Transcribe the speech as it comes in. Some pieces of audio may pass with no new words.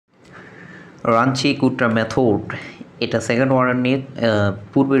Ranchi কুট্রা method, এটা second order নিয়ে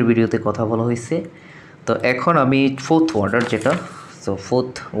পূর্বের ভিডিওতে কথা বলা হয়েছে। তো এখন আমি ফোর্থ অর্ডার যেটা, তো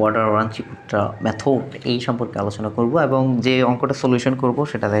ফোর্থ অর্ডার রাঞ্চি কুট্রা মেথড এই সম্পর্কে আলোচনা করব এবং যে অঙ্কটা সলিউশন করব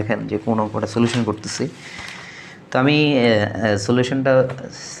সেটা দেখেন যে কোন অঙ্কটা সলিউশন করতেছি। তো আমি সলিউশনটা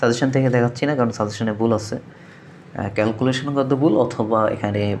সাজেশন থেকে দেখাচ্ছি না, কারণ সাজেশনে ভুল আছে, ক্যালকুলেশনগত ভুল অথবা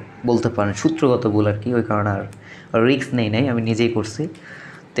এখানে বলতে পারেন সূত্রগত ভুল আর কি, ওই কারণে আর রিস্ক নেই, আমি নিজেই করছি।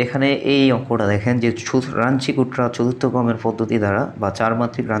 তো এখানে এই অঙ্কটা দেখেন যে রাঞ্চি কুট্রা চতুর্থ ক্রমের পদ্ধতি দ্বারা বা চার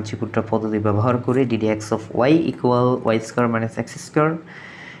মাত্রিক রাঞ্চি কুট্রা পদ্ধতি ব্যবহার করে DD x of Y equal Y square minus x square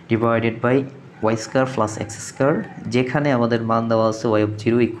divided by Y square plus x square, যেখানে আমাদের মান দেওয়া আছে ওয়াই অফ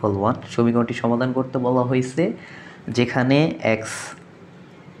 0 ইকুয়াল 1। সমীকরণটি সমাধান করতে বলা হয়েছে, যেখানে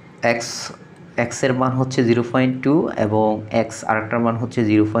এক্সের মান হচ্ছে 0.2 এবং এক্স আরেকটার মান হচ্ছে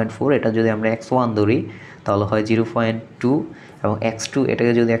 0.4। এটা যদি আমরা x1 ধরি তাহলে হয় 0.2 এবং x2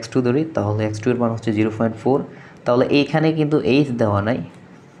 এটাকে যদি x2 ধরি তাহলে x2 এর মান হচ্ছে 0.4। তাহলে এইখানে কিন্তু এইচ দেওয়া নাই,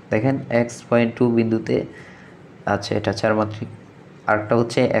 দেখেন x.2 বিন্দুতে, আচ্ছা এটা চার মাত্রিক, আরেকটা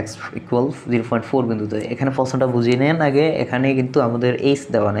হচ্ছে এক্স ইকুয়াল 0.4 বিন্দুতে। এখানে প্রশ্নটা বুঝিয়ে নেন আগে, এখানে কিন্তু আমাদের এইচ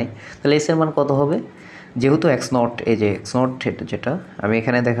দেওয়া নাই, তাহলে এইচ এর মান কত হবে? যেহেতু এক্স নট, এই যে এক্স নট যেটা আমি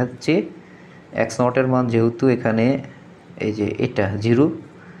এখানে দেখাচ্ছি, এক্স নটের মান যেহেতু এখানে এই যে এটা 0,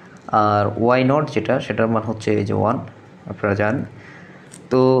 আর ওয়াই নট যেটা সেটার মান হচ্ছে এই যে 1, আপনারা জানেন।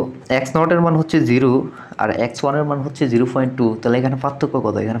 তো এক্স নটের মান হচ্ছে 0 আর এক্স ওয়ানের মান হচ্ছে 0.2, তাহলে এখানে পার্থক্য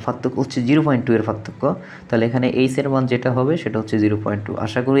কত? এখানে পার্থক্য হচ্ছে 0.2 এর পার্থক্য। তাহলে এখানে এইচ এর মান যেটা হবে সেটা হচ্ছে 0.2।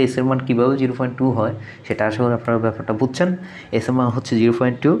 আশা করি এইচ এর মান কীভাবে 0.2 হয় সেটা আশা করি আপনারা ব্যাপারটা বুঝছেন। এইচ এর মান হচ্ছে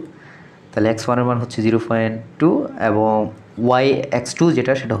 0.2, তাহলে এক্স ওয়ানের মান হচ্ছে 0.2 এবং ওয়াই এক্স টু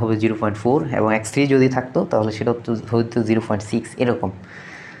যেটা সেটা হবে 0.4 এবং এক্স থ্রি যদি থাকতো তাহলে সেটা হয়তো 0.6 এরকম।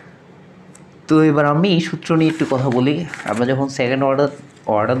 তো এবার আমি সূত্র নিয়ে একটু কথা বলি। আমরা যখন সেকেন্ড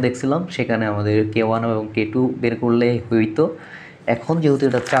অর্ডার দেখছিলাম সেখানে আমাদের K1 এবং K2 বের করলে হইতো। এখন যেহেতু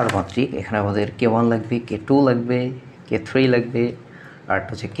এটা চার মাত্রিক, এখানে আমাদের K1 লাগবে, K2 লাগবে, K3 লাগবে, আর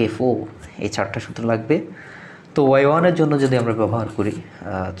হচ্ছে K4, এই চারটা সূত্র লাগবে। তো y1 এর জন্য যদি আমরা ব্যবহার করি,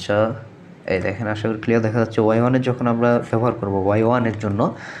 আচ্ছা এই দেখেন আশা করি ক্লিয়ার দেখা যাচ্ছে, y1 এর যখন আমরা ব্যবহার করব y1 এর জন্য,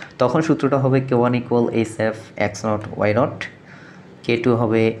 তখন সূত্রটা হবে K1 equal H F x not why not, K2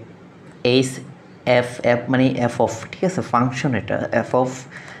 হবে এইচ এফ মানে এফ অফ, ঠিক আছে ফাংশন, এটা F of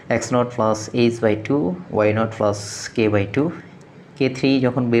x not plus H by two why not plus K by two. K3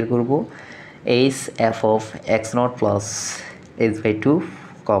 যখন বের করব H F of x not plus H by two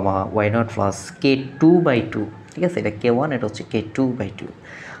comma why not plus K2/2, ঠিক আছে, এটা K1, এটা হচ্ছে K2/2।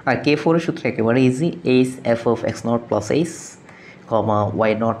 আর K4 এর সূত্র একেবারে easy, H F of x not plus H comma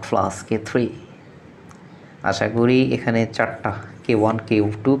why not plus K3। আশা করি এখানে চারটা K1,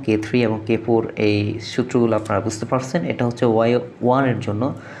 K2, K3 এবং K4 এই সূত্রগুলো আপনারা বুঝতে পারছেন। এটা হচ্ছে y1 এর জন্য।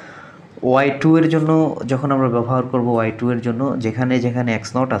 y2 এর জন্য যখন আমরা ব্যবহার করব y2 এর জন্য, যেখানে যেখানে x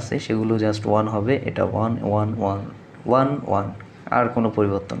নট আছে সেগুলো জাস্ট 1 হবে, এটা 1 1 1 1 1, আর কোনো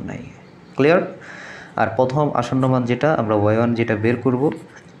পরিবর্তন নাই, ক্লিয়ার। আর প্রথম আসন্ন মান যেটা আমরা y1 যেটা বের করব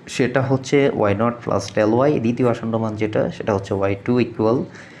সেটা হচ্ছে why not plus del Y. দ্বিতীয় আসন্ন মান যেটা সেটা হচ্ছে y2 equal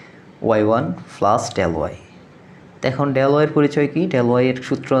y1 plus del Y. এখন ডেল ওয়াইয়ের পরিচয় কি? ডেল ওয়াইয়ের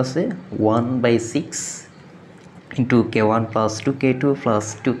সূত্র আছে 1/6 into K1 plus 2K2 plus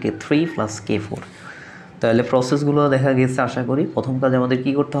 2K3 plus K4। তাহলে প্রসেসগুলো দেখা গেছে। আশা করি প্রথম কাজ আমাদের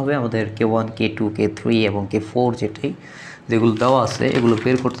কি করতে হবে, আমাদের K1, K2, K3 এবং K4 যেগুলো দেওয়া আছে এগুলো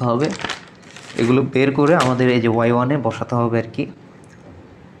বের করতে হবে। এগুলো বের করে আমাদের এই যে y1-এ বসাতে হবে আর কি।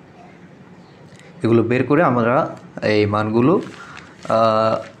 এগুলো বের করে আমরা এই মানগুলো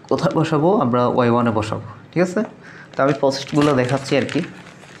কোথায় বসাবো, আমরা y1-এ বসাবো, ঠিক আছে। তো আমি প্রসেসগুলো দেখাচ্ছি আর কি।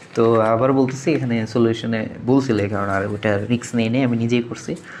 তো আবার বলতেছি, এখানে সলিউশনে বলছিল এই কারণে আর ওইটা রিস্ক নেই, আমি নিজেই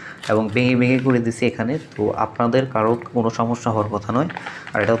করছি এবং ভেঙে ভেঙে করে দিছি এখানে। তো আপনাদের কারো কোনো সমস্যা হওয়ার কথা নয়।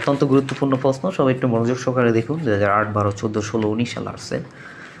 আর এটা অত্যন্ত গুরুত্বপূর্ণ প্রশ্ন, সবাই একটু মনোযোগ সহকারে দেখুন। 2008, 12, 14, 16, 19 সাল আসছে,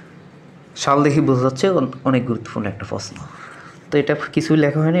 সাল দেখি বোঝা যাচ্ছে অনেক গুরুত্বপূর্ণ একটা প্রশ্ন। তো এটা কিছুই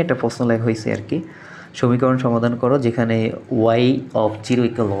লেখা হয়নি, এটা প্রশ্ন লেখা হয়েছে আর কি। সমীকরণ সমাধান করো, যেখানে ওয়াই অফ 0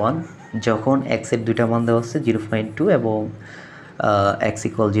 ইকুয়াল 1, যখন এক্সের দুইটা মান দেওয়া হচ্ছে 0.2 এবং এক্স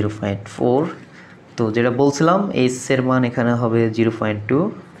ইকুয়াল 0.4। তো যেটা বলছিলাম এইচের মান এখানে হবে 0.2,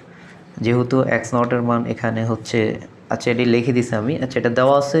 যেহেতু এক্স নটের মান এখানে হচ্ছে, আচ্ছা এটি লিখে দিছি আমি, আচ্ছা এটা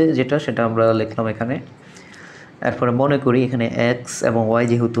দেওয়া আছে যেটা সেটা আমরা লিখলাম এখানে। এরপরে মনে করি এখানে এক্স এবং ওয়াই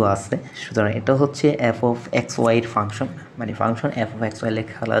যেহেতু আছে, সুতরাং এটা হচ্ছে এফ অফ এক্স ওয়াইয়ের ফাংশন, মানে function F of x Y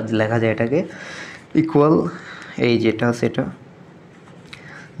লেখা যায় এটাকে, ইকুয়াল এই যেটা আছে এটা,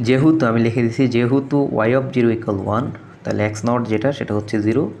 যেহেতু আমি লিখে দিছি যেহেতু ওয়াই অফ 0 ইকুয়াল 1, তাহলে এক্স নট যেটা সেটা হচ্ছে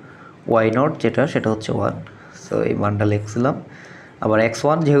 0, ওয়াই নট যেটা সেটা হচ্ছে 1। সো এই মানটা লিখছিলাম। আবার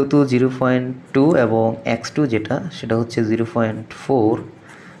x1 যেহেতু 0.2 এবং x2 যেটা সেটা হচ্ছে 0.4,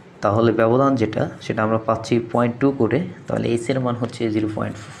 তাহলে ব্যবধান যেটা সেটা আমরা পাচ্ছি 0.2 করে, তাহলে s এর মান হচ্ছে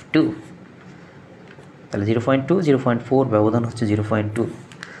 0.2, তাহলে 0.2 0.4 ব্যবধান হচ্ছে 0.2,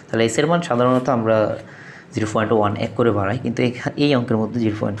 তাহলে s এর মান সাধারণত আমরা 0.1 এক করে বাড়াই, কিন্তু এই অঙ্কের মধ্যে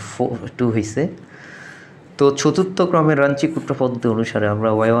 0.42 হয়েছে। তো চতুর্থ ক্রমের রাঞ্চি কুট্টা পদ্ধতি অনুসারে আমরা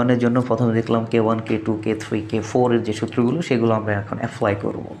y1 এর জন্য প্রথমে দেখলাম k1 k2 k3 k4 এর যে সূত্রগুলো সেগুলো আমরা এখন অ্যাপ্লাই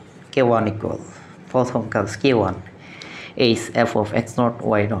করব। k1 ইকুয়াল, প্রথম কাজ k1 H F of x not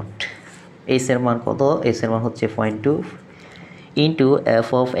why not, H এর মান কত, এইচ এর মান হচ্ছে 0.2 into F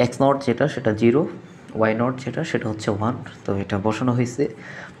of x not যেটা সেটা 0, ওয়াই নট যেটা সেটা হচ্ছে 1, তো এটা বসানো হয়েছে।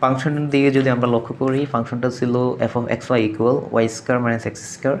 ফাংশনের দিকে যদি আমরা লক্ষ্য করি, ফাংশনটা ছিল F of x Y equal Y square minus x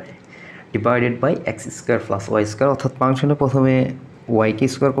square divided by x square plus Y square, অর্থাৎ ফাংশনে প্রথমে ওয়াইকে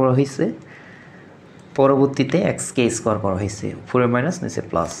স্কোয়ার করা হয়েছে, পরবর্তীতে এক্সকে স্কোয়ার করা হয়েছে, উপরে মাইনাস নিচে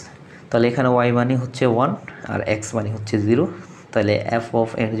প্লাস। তাহলে এখানে ওয়াই মানে হচ্ছে 1 আর এক্স মানে হচ্ছে 0, তাহলে এফ অফ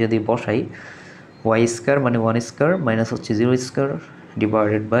এক্স যদি বসাই ওয়াই স্কোয়ার মানে 1 স্কোয়ার মাইনাস হচ্ছে 0 square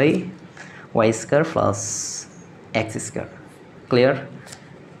divided by Y square plus x square. Clear?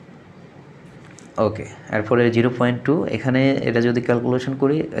 ওকে, এরপরে 0.2, এখানে এটা যদি ক্যালকুলেশন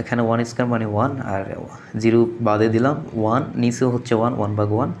করি এখানে 1 স্কোয়ার মানে 1 আর 0 বাদে দিলাম 1, নিচেও হচ্ছে 1,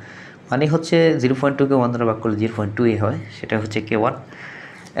 1/1 মানে হচ্ছে 0.2কে 1 দ্বারা ভাগ করলে 0.2 হয়, সেটা হচ্ছে k1।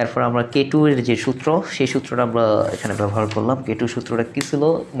 এরপর আমরা k2 এর যে সূত্র সেই সূত্রটা আমরা এখানে ব্যবহার করলাম। k2 সূত্রটা কী ছিল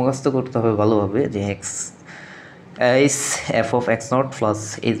মুখস্থ করতে হবে ভালোভাবে, যে x is f of x naught plus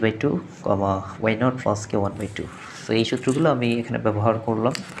h/2, y naught plus k1/2। তো এই সূত্রগুলো আমি এখানে ব্যবহার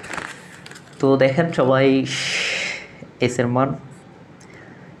করলাম। তো দেখেন সবাই, এস এর মান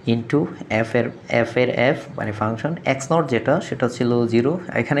ইন্টু এফ এর এফ মানে ফাংশন এক্স নট যেটা সেটা ছিল 0,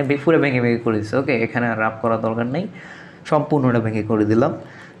 এখানে পুরো ভেঙে করে দিচ্ছে। ওকে, এখানে আর রাফ করার দরকার নেই, সম্পূর্ণটা ভেঙে করে দিলাম।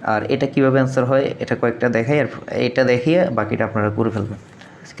 আর এটা কীভাবে অ্যান্সার হয় এটা কয়েকটা দেখাই, আর এটা দেখিয়ে বাকিটা আপনারা করে ফেলবেন।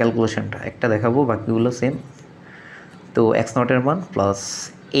 ক্যালকুলেশনটা একটা দেখাবো, বাকিগুলো সেম। তো এক্স নটের মান প্লাস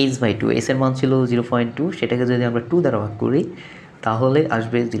h/2, এস এর মান ছিল 0.2, সেটাকে যদি আমরা 2 দ্বারা ভাগ করি তাহলে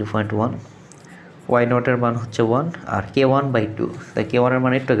আসবে 0.1, ওয়াই নটের মান হচ্ছে 1 আর k1/2, তাই k1 এর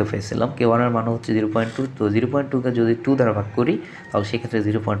মান একটু আগে পেয়েছিলাম, k1 এর মান হচ্ছে 0.2, তো 0.2কে যদি 2 দ্বারা ভাগ করি তাহলে সেক্ষেত্রে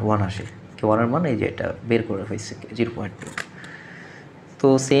 0.1 আসে। k1 এর মান এই যে এটা বের করে ফেলছে 0.2। তো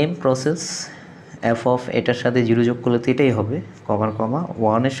সেম প্রসেস, এফ অফ এটার সাথে 0 যোগ করলে তো এটাই হবে, কমা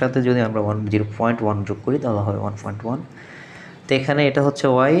 1 সাথে যদি আমরা 0.1 যোগ করি তাহলে হয় 1.1। তো এখানে এটা হচ্ছে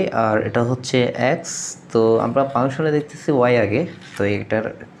ওয়াই আর এটা হচ্ছে এক্স, তো আমরা ফাংশনে দেখতেছি ওয়াই আগে, তো এটার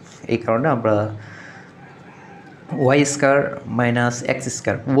এই কারণে আমরা Y square minus x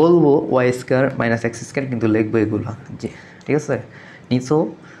square বলবো, Y square minus x square কিন্তু লিখবো এগুলো যে, ঠিক আছে। নিচেও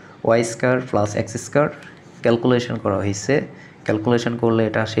Y square plus x square calculation করা হয়েছে, ক্যালকুলেশন করলে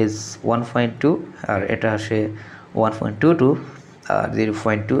এটা আসে 1.2 আর এটা আসে 1.22 আর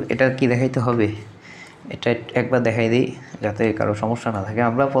 0.2। এটা কি দেখাইতে হবে, এটা একবার দেখাই দিই যাতে কারো সমস্যা না থাকে।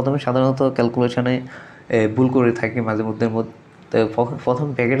 আমরা প্রথমে সাধারণত ক্যালকুলেশনে ভুল করে থাকি মাঝে মধ্যে, প্রথম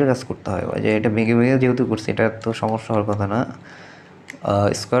ব্যাকেটের কাজ করতে হয়, যে এটা ভেঙে যেহেতু করছি এটা তো সমস্যা হওয়ার কথা না।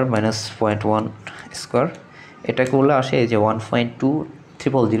 স্কোয়ার মাইনাস 0.1 স্কোয়ার এটা করলে আসে যে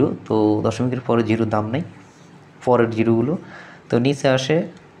 1.2000, তো দশমিকের পরে 0 দাম নেই পরের জিরোগুলো, তো নিচে আসে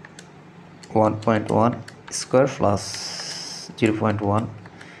 1.1 স্কোয়ার প্লাস 0.1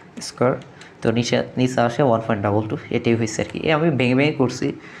 স্কোয়ার, তো নিচে আসে 1.22, এটাই হয়েছে আর কি। আমি ভেঙে করছি,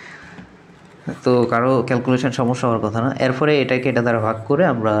 তো কারো ক্যালকুলেশন সমস্যা হওয়ার কথা না। এরপরে এটাকে এটা দ্বারা ভাগ করে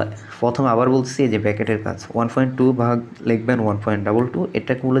আমরা প্রথমে আবার বলছি যে ব্র্যাকেটের কাজ 1.2 ভাগ লিখবেন 1.22,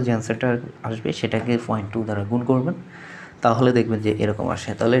 এটাকে বলে যে অ্যান্সারটা আসবে সেটাকে 0.2 দ্বারা গুণ করবেন, তাহলে দেখবেন যে এরকম আসে।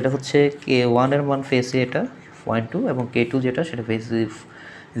 তাহলে এটা হচ্ছে k1 এর মান পেয়েছে এটা 0.2 এবং k2 যেটা সেটা পেয়েছে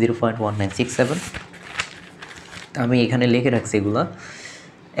 0.1967। আমি এখানে লিখে রাখছি এগুলা,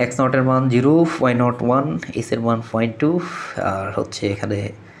 এক্স নটের মান 0, ওয়াই নট 1, এস এর মান 0.2 আর হচ্ছে এখানে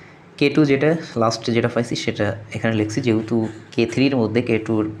k2 যেটা লাস্টে যেটা পাইছি সেটা এখানে লিখছি, যেহেতু k3-র মধ্যে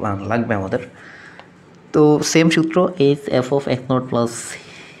k2-র মান লাগবে আমাদের। তো সেম সূত্র, H F of x not plus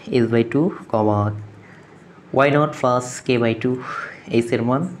h/2, why not plus k/2, H এর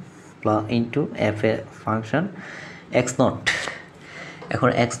মান plus into F A function x not. এখন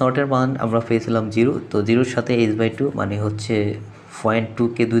এক্স নটের মান আমরা পেয়েছিলাম 0, তো 0-র সাথে h/2 মানে হচ্ছে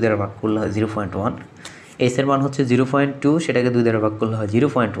 0.2কে 2 দ্বারা ভাগ করলে হয় 0.1, এস এর মান হচ্ছে 0.2, সেটাকে 2 দ্বারা ভাগ করলে হয়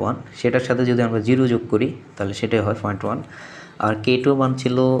 0.1, সেটার সাথে যদি আমরা 0 যোগ করি তাহলে সেটাই হয় 0.1। আর k2 মান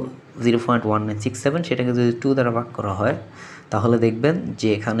ছিল 0.1967, সেটাকে যদি 2 দ্বারা ভাগ করা হয় তাহলে দেখবেন যে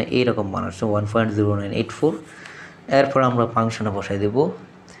এখানে এইরকম মান আসছে 1.0984। এরপর আমরা ফাংশনে বসাই দেব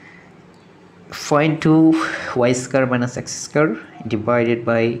 0.2 y square minus x square divided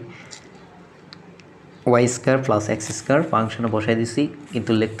by y square plus x square ফাংশনে বসাই দিছি,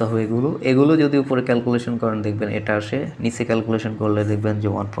 কিন্তু লিখতে হবে এগুলো যদি উপরে ক্যালকুলেশন করেন দেখবেন এটা আসে, নিচে ক্যালকুলেশন করলে দেখবেন যে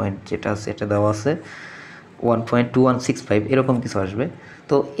 1 পয়েন্ট যেটা আছে এটা দেওয়া আছে 1.2165 এরকম কিছু আসবে।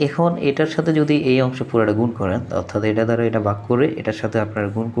 তো এখন এটার সাথে যদি এই অংশ পুরোটা গুণ করেন, অর্থাৎ এটা দ্বারা এটা ভাগ করে এটার সাথে আপনারা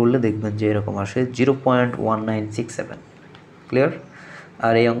গুণ করলে দেখবেন যে এরকম আসে 0.1967। ক্লিয়ার?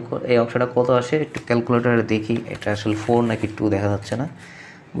 আর এই অংশটা কত আসে একটু ক্যালকুলেটারে দেখি, এটা আসলে 4 নাকি 2 দেখা যাচ্ছে না,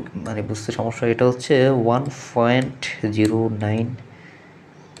 মানে বুঝতে সমস্যা। এটা হচ্ছে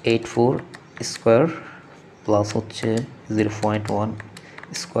 1.0984 স্কোয়ার প্লাস হচ্ছে 0.1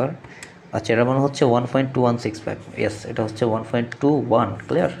 স্কোয়ার। আচ্ছা, এটার মানে হচ্ছে 1.2165। ইয়েস, এটা হচ্ছে 1.21।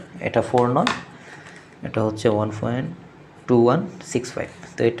 ক্লিয়ার? এটা 4 নয়, এটা হচ্ছে 1.2165।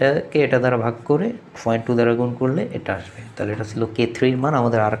 তো এটাকে এটা দ্বারা ভাগ করে 0.2 দ্বারা গুণ করলে এটা আসবে। তাহলে এটা ছিল K3 মান।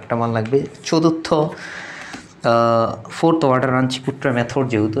 আমাদের আরেকটা মান লাগবে চতুর্থ ফোর্থ অর্ডার রাঞ্জি কুট্টা মেথড,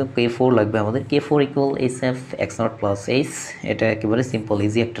 যেহেতু K4 লাগবে আমাদের। K4 equal SF x not plus H. এটা একেবারে সিম্পল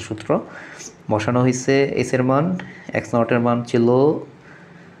ইজি একটা সূত্র বসানো হয়েছে। এস এর মান x নটের মান ছিল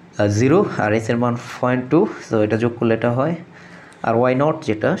 0 আর এস এর মান 0.2, তো এটা যোগ করলে এটা হয়। আর ওয়াই নট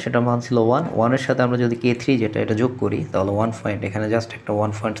যেটা সেটা মান ছিল 1, 1-এর সাথে আমরা যদি K3 যেটা এটা যোগ করি তাহলে 1 পয়েন্ট, এখানে জাস্ট একটা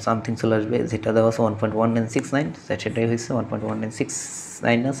 1 পয়েন্ট সামথিং চলে আসবে, যেটা দেওয়া আছে 1.1969, সেটাই হয়েছে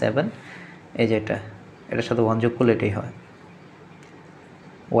 1.1969 না 7, এই যে এটার সাথে 1 যোগ করলে এটাই হয়।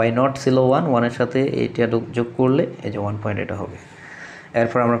 ওয়াই নট ছিল 1, 1-এর সাথে এইটা যোগ করলে এই যে 1 পয়েন্ট এটা হবে।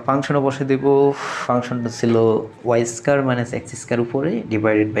 এরপর আমরা ফাংশনে বসে দেব। ফাংশনটা ছিল Y square minus x square উপরে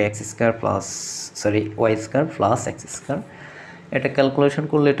divided by x square plus Y square plus x square. এটা ক্যালকুলেশন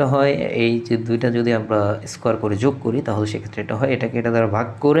করলে এটা হয়, এই যে দুইটা যদি আমরা স্কোয়ার করে যোগ করি তাহলে সেক্ষেত্রে এটা হয়। এটাকে এটা দ্বারা ভাগ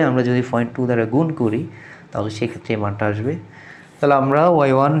করে আমরা যদি 0.2 দ্বারা গুণ করি তাহলে সেক্ষেত্রে এই মানটা আসবে। তাহলে আমরা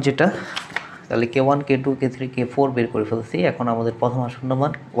y1 যেটা, তাহলে K1 K2 K3 K4 বের করে ফেলছি। এখন আমাদের প্রথম আসন্ন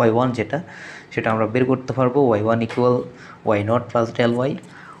মান y1 যেটা, সেটা আমরা বের করতে পারবো। y1 equal y0 plus del y।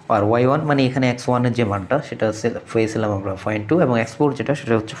 আর y1 মানে এখানে x1 এর যে মানটা সেটা পেয়েছিলাম আমরা 0.2, এবং x4 যেটা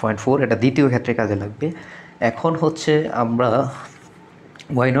সেটা হচ্ছে 0.4। এটা দ্বিতীয় ক্ষেত্রে কাজে লাগবে। এখন হচ্ছে আমরা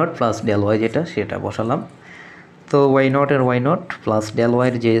y0 প্লাস ডেল y যেটা সেটা বসালাম। তো y0 এর y0 প্লাস ডেল y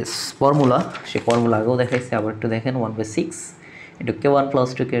এর যে ফর্মুলা, সেই ফর্মুলা আগেও দেখাইছি, আবার একটু দেখেন 1/6 into K1 plus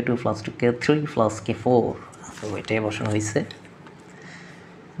 2 K2 plus 2 K3 plus K4। তো এটাই বসানো হয়েছে।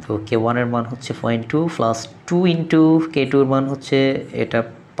 তো K1 এর মান হচ্ছে 0.2 প্লাস 2 ইন্টু K2 এর মান হচ্ছে, এটা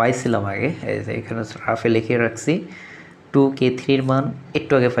পাইছিলাম আগে, এই যে এখানে রাফে লিখে রাখছি। 2 K3 এর মান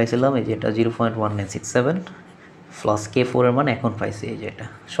একটু আগে পাইছিলাম, এই যে এটা 0.1967 প্লাস K4 এর মান এখন পাইছি, এই যে এটা।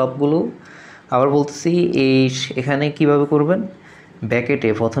 সবগুলো আবার বলতেছি, এখানে কিভাবে করবেন, ব্যাকেটে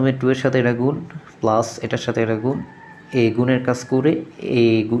প্রথমে 2 এর সাথে এটা গুণ প্লাস এটার সাথে এটা গুণ, এই গুণের কাজ করে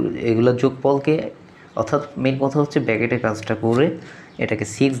এগুলোর যোগফলকে, অর্থাৎ মেন কথা হচ্ছে ব্যাকেটের কাজটা করে এটাকে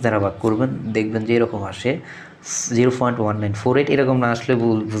 6 দ্বারা ভাগ করবেন, দেখবেন যে এরকম আসে 0.1948। এরকম না আসলে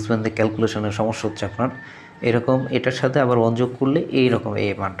বুঝবেন যে ক্যালকুলেশনের সমস্যা হচ্ছে আপনার। এরকম এটার সাথে আবার 1 যোগ করলে এইরকম এই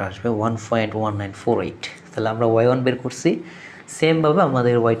মানটা আসবে 1.1948। তাহলে আমরা y1 বের করছি। সেমভাবে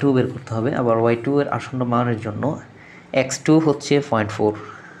আমাদের y2 বের করতে হবে। আবার y2 এর আসন্ন মানের জন্য x2 হচ্ছে 0.4,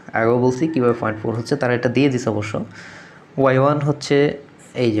 আগেও বলছি কীভাবে 0.4 হচ্ছে, তারা এটা দিয়ে দিচ্ছে অবশ্য। y1 হচ্ছে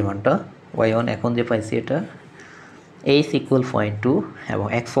এই যে মানটা, y1 এখন যে পাইছি এটা h ইকুয়াল 0.2, এবং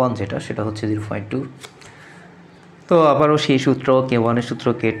x1 যেটা সেটা হচ্ছে 0.2। তো আবারও সেই সূত্র, K1 এর সূত্র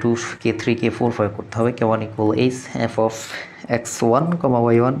K2 K3 K4 প্রয়োগ করতে হবে। K1 equal h f of x1,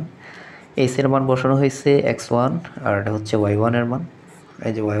 y1। h এর মান বসানো হয়েছে x1, আর এটা হচ্ছে y1 এর মান,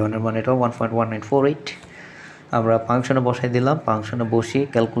 এই যে y1 এর মান এটাও 1.1948। আমরা ফাংশনে বসাই দিলাম। ফাংশনে বসিয়ে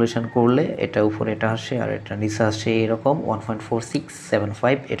ক্যালকুলেশন করলে এটা উপরে এটা আসে আর এটা নিচে আসে এরকম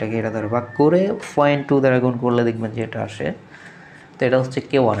 1.4675। এটাকে এটা দ্বারা ভাগ করে 0.2 দ্বারা গুণ করলে দেখবেন যে এটা আসে। তো এটা হচ্ছে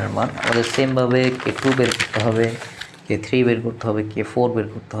K1 এর মান। আমাদের সেমভাবে K2 বের করতে হবে, K3 বের করতে হবে, K4 বের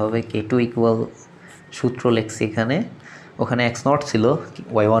করতে হবে। K2 ইকুয়াল সূত্র লিখছি এখানে, ওখানে x0 ছিল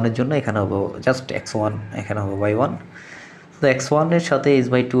y1 এর জন্য, এখানে হবে জাস্ট x1, এখানে হবে y1। তো x1 এর সাথে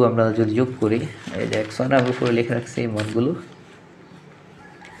h/2 আমরা যদি যোগ করি, এই যে x1 আমি উপরে লিখে রাখছি এই মানগুলো।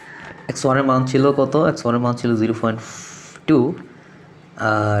 x1 এর মান ছিল কত, x1 এর মান ছিল 0.2,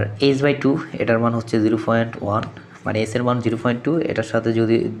 আর h/2 এটার মান হচ্ছে 0.1, মানে s এর মান 0.2, এটার সাথে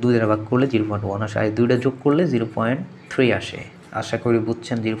যদি 2 দ্বারা ভাগ করলে 0.1 আসে, আর দুইটা যোগ করলে 0.3 আসে। আশা করি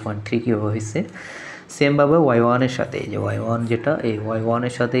বুঝছেন 0.3 কীভাবে হয়েছে। সেমভাবে y1 এর সাথে, যে y1 যেটা, এই y1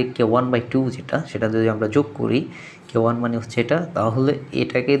 এর সাথে K1/2 যেটা, সেটা যদি আমরা যোগ করি, K1 মানে হচ্ছে এটা, তাহলে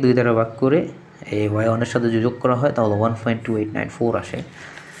এটাকে 2 দ্বারা ভাগ করে এই y1 এর সাথে যোগ করা হয় তাহলে 1.2894 আসে।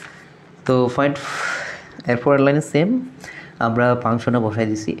 তো এরপর লাইনে সেম আমরা ফাংশনে বসাই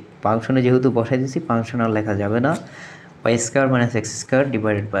দিছি, ফাংশনে যেহেতু বসাই দিছি ফাংশন আর লেখা যাবে না, Y square minus x square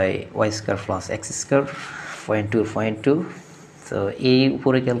divided by Y square plus x square 0.2 তো এই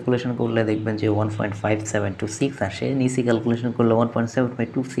উপরে ক্যালকুলেশন করলে দেখবেন যে 1.5726 আসে, নিচে ক্যালকুলেশন করলে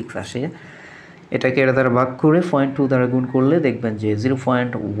 1.7526 আসে। এটাকে এটা দ্বারা ভাগ করে 0.2 দ্বারা গুণ করলে দেখবেন যে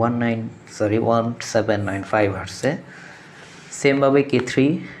 1795 আসছে। সেমভাবে K3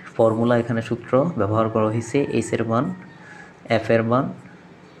 ফর্মুলা এখানে সূত্র ব্যবহার করা হয়েছে, এইচ এর মান, এফ এর মান,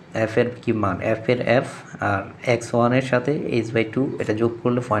 এফ এর কি মান, এফ এর এফ আর x1 এর সাথে h/2 এটা যোগ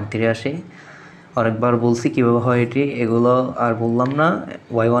করলে 0.3 আসে। অনেকবার বলছি কীভাবে হয় এটি, এগুলো আর বললাম না।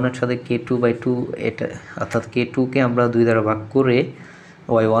 y1 এর সাথে k2/2 এটা, অর্থাৎ k2কে আমরা 2 দ্বারা ভাগ করে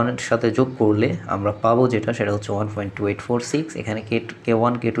y1 এর সাথে যোগ করলে আমরা পাবো যেটা, সেটা হচ্ছে 1.2846। এখানে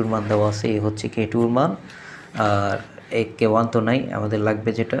k1 k2 এর মান দেওয়া আছে, এই হচ্ছে k2 এর মান, আর এই k1 তো নাই, আমাদের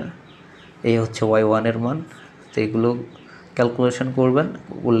লাগবে যেটা, এই হচ্ছে y1 এর মান। তো এগুলো ক্যালকুলেশন করবেন,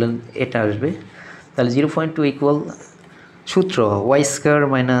 বললেন এটা আসবে। তাহলে 0.2 ইকুয়াল সূত্র Y square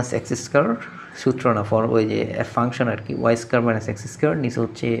minus x square, সূত্র না ফর ওই যে ফাংশন আর কি, Y square minus x square, নিচে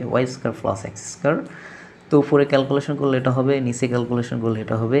হচ্ছে Y square plus x square. তো উপরে ক্যালকুলেশন করলে এটা হবে, নিচে ক্যালকুলেশন করলে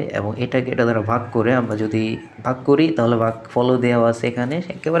এটা হবে, এবং এটাকে এটা দ্বারা ভাগ করে আমরা যদি ভাগ করি তাহলে ভাগ ফলো দেওয়া আছে এখানে,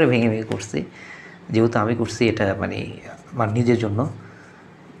 একেবারে ভেঙে ভেঙে করছি, যেহেতু আমি করছি এটা মানে আমার নিজের জন্য,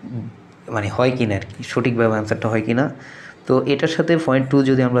 মানে হয় কি না আর কি, সঠিকভাবে অ্যান্সারটা হয় কি না। তো এটার সাথে 0.2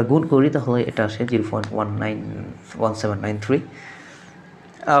 যদি আমরা গুণ করি তাহলে এটা আসে 0.1793।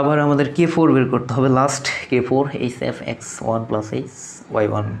 আবার আমাদের K4 বের করতে হবে, last K4 H F x1 plus H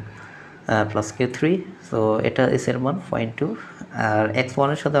y1 plus K3। তো এটা এস এর মান 0.2, আর x1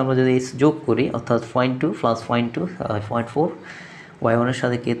 এর সাথে আমরা যদি এইচ যোগ করি অর্থাৎ 0.2 প্লাস 0.2 0.4, y1 এর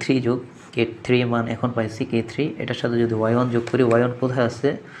সাথে K3 যোগ, K3 মান এখন পাইছি K3, এটার সাথে যদি y1 যোগ করি, y1 কোথায় আছে,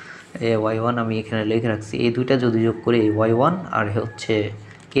 y1 আমি এখানে লিখে রাখছি, এই দুইটা যদি যোগ করি y1 আর হচ্ছে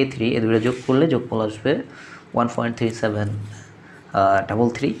K3, এই দুইটা যোগ করলে যোগফল আসবে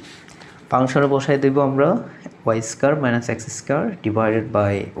 1.3733। ফাংশনে বসাই দেব আমরা Y square minus x square divided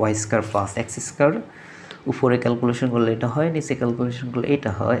by Y square plus x square. উপরে ক্যালকুলেশন করলে এটা হয়, নিচে ক্যালকুলেশন করলে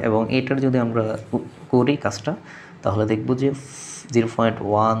এটা হয়, এবং এটার যদি আমরা করি কাজটা তাহলে দেখব যে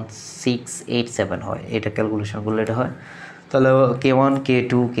 0.1687 হয়, এটা ক্যালকুলেশন করলে এটা হয়। তাহলে K1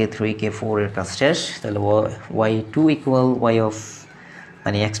 K2 K3 K4 এর কাজ শেষ। তাহলে y2 ইকুয়াল y অফ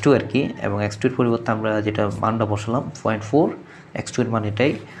মানে x2 আর কি, এবং x2 এর পরিবর্তে আমরা যেটা মানটা বসালাম 0.4, x2 এর মান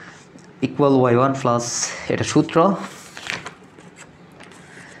এটাই, ইকুয়াল y1 প্লাস, এটা সূত্র,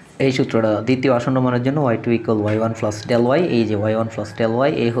 এই সূত্রটা দ্বিতীয় আসন্ন মানের জন্য y2 equal y1 plus del y, এই যে y1 প্লাস ডেল y,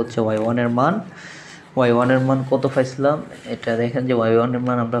 এই হচ্ছে y1 এর মান। y1 এর মান কত পাইছিলাম, এটা দেখেন যে y1 এর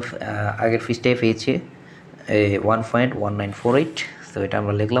মান আমরা আগের পৃষ্ঠায় পেয়েছি 1.1948। তো এটা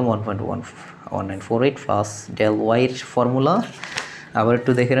আমরা লিখলাম 1.1948 প্লাস ডেল ওয়াই এর ফর্মুলা, আবার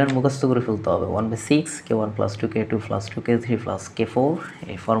একটু দেখে নেন, মুখস্থ করে ফেলতে হবে, 1/6 K1 plus 2 K2 plus 2 K3 plus K4,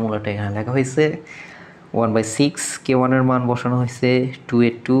 এই ফর্মুলাটা এখানে লেখা হয়েছে। 1/6 K1 এর মান বসানো হয়েছে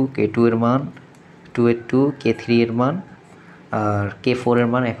 2/2 K2 এর মান, 2/2 K3 এর মান, আর K4 এর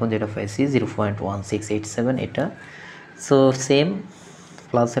মান এখন যেটা পাইছি 0.1687 এটা। সো সেম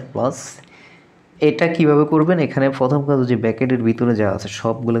প্লাসের প্লাস। এটা কিভাবে করবেন, এখানে প্রথম কাজ যে ব্র্যাকেটের ভিতরে যা আছে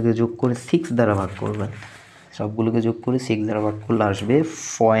সবগুলোকে যোগ করে 6 দ্বারা ভাগ করবেন, সবগুলোকে যোগ করে 6 দ্বারা ভাগ করলে আসবে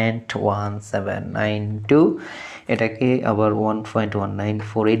 0.1792। এটাকে আবার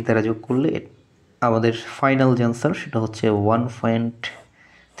 1.1948 দ্বারা যোগ করলে আমাদের ফাইনাল যে অ্যান্সার সেটা হচ্ছে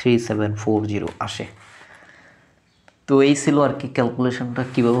 1.3740 আসে। তো এই ছিল আর কি ক্যালকুলেশনটা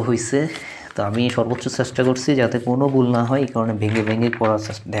কীভাবে হয়েছে। তো আমি সর্বোচ্চ চেষ্টা করছি যাতে কোনো ভুল না হয়, এই কারণে ভেঙে ভেঙে করার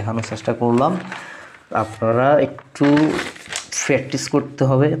দেখানোর চেষ্টা করলাম। আপনারা একটু প্র্যাকটিস করতে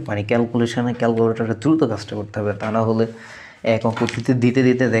হবে, মানে ক্যালকুলেটারে দ্রুত কাজটা করতে হবে, তা না হলে এক অঙ্ক দিতে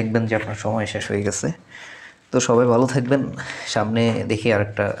দিতে দেখবেন যে আপনার সময় শেষ হয়ে গেছে। তো সবাই ভালো থাকবেন, সামনে দেখি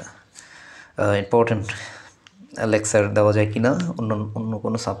আরেকটা ইম্পর্টেন্ট লেকচার দেওয়া যায় কিনা অন্য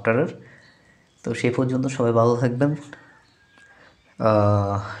কোনো সফটওয়্যারের। তো সেই পর্যন্ত সবাই ভালো থাকবেন,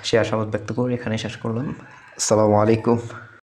 সে আশাবাদ ব্যক্ত করে এখানে শেষ করলাম। আসসালামু আলাইকুম।